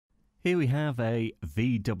Here we have a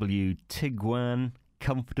VW Tiguan,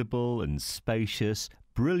 comfortable and spacious,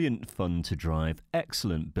 brilliant fun to drive,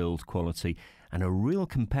 excellent build quality, and a real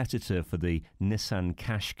competitor for the Nissan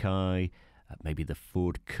Qashqai, maybe the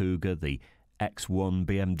Ford Kuga, the X1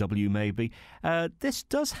 BMW maybe. This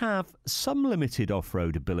does have some limited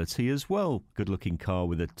off-road ability as well. Good-looking car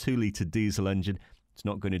with a 2-litre diesel engine. It's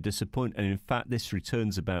not going to disappoint, and in fact this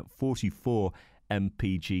returns about 44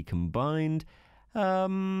 mpg combined.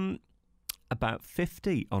 About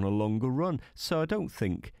 50 on a longer run, so I don't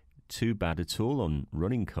think too bad at all on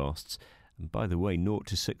running costs. And by the way, 0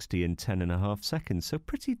 to 60 in 10.5 seconds, so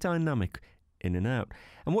pretty dynamic in and out.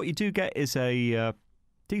 And what you do get is a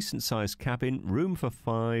decent sized cabin, room for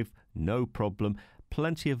 5, no problem,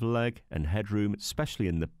 plenty of leg and headroom, especially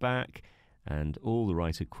in the back, and all the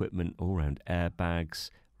right equipment, all round airbags,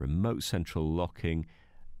 remote central locking,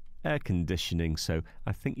 air conditioning, so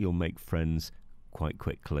I think you'll make friends quite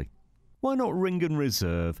quickly. Why not ring and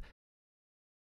reserve